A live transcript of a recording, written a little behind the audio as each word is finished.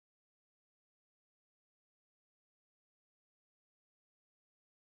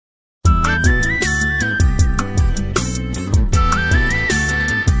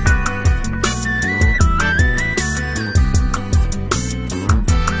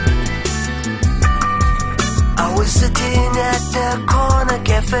sitting at the corner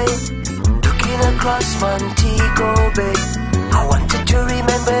cafe, looking across Montego Bay. I wanted to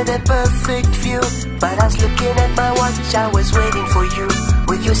remember that perfect view, but I was looking at my watch, I was waiting for you.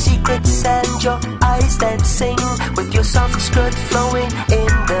 With your secrets and your eyes that sing, with your soft skirt flowing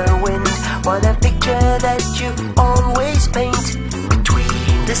in the wind. What a picture that you always paint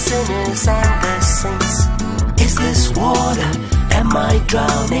between the sinners and the saints. Is this water? Am I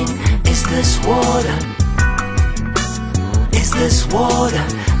drowning? Is this water? Is this water?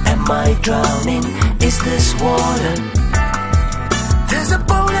 Am I drowning? Is this water? There's a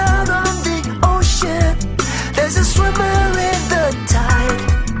boat out on the ocean. There's a swimmer in the tide.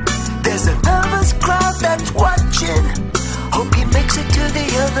 There's a nervous crowd that's watching. Hope he makes it to the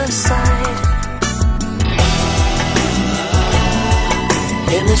other side.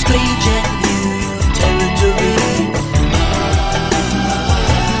 In a strange and new territory,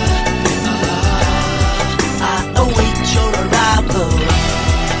 I await your arrival.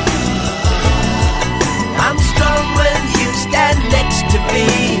 I'm strong when you stand next to me.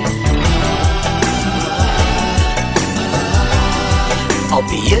 I'll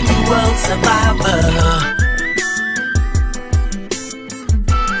be a new world survivor.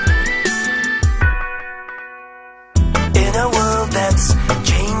 In a world that's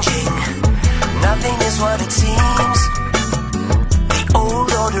changing, nothing is what it seems. The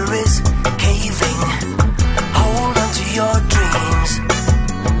old order is caving. Hold on to your dreams.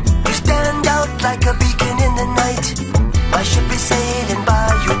 You stand out like a beacon in the night. My ship is sailing by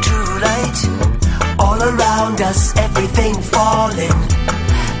your true light. All around us, everything falling.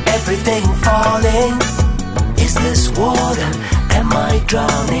 Everything falling. Is this water? Am I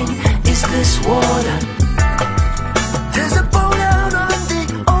drowning? Is this water? There's a boat out on the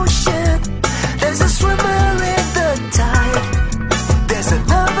ocean. There's a swimmer in the tide. There's a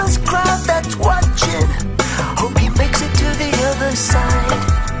nervous crowd that's watching. Hope he makes it to the other side.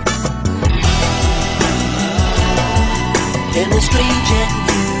 In a strange and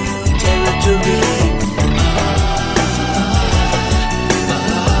new territory,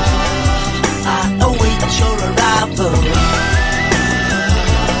 I await your arrival.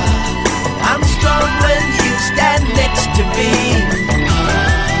 I'm strong when you stand next to me.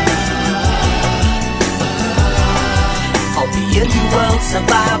 I'll be a new world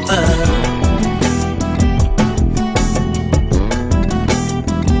survivor.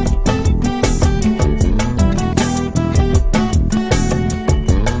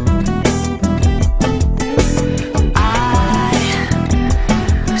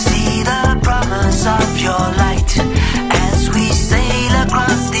 Of your light as we sail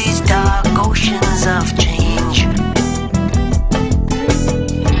across these dark oceans of change.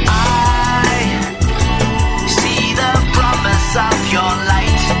 I see the promise of your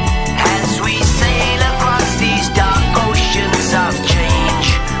light as we sail across these dark oceans of change.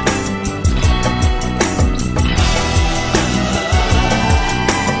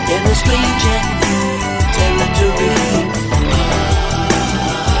 In a strange and new territory,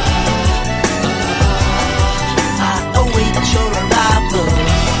 your arrival.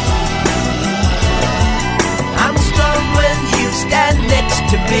 I'm strong when you stand next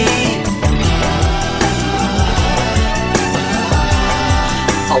to me.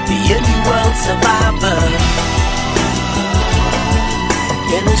 I'll be a new world survivor.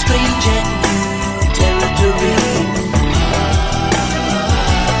 In a strange and new territory,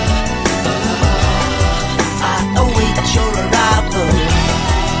 I await your arrival.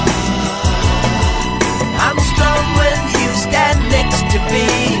 I'm strong when you stand next to me.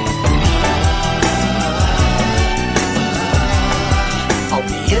 I'll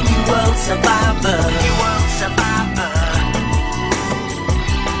be a new world survivor.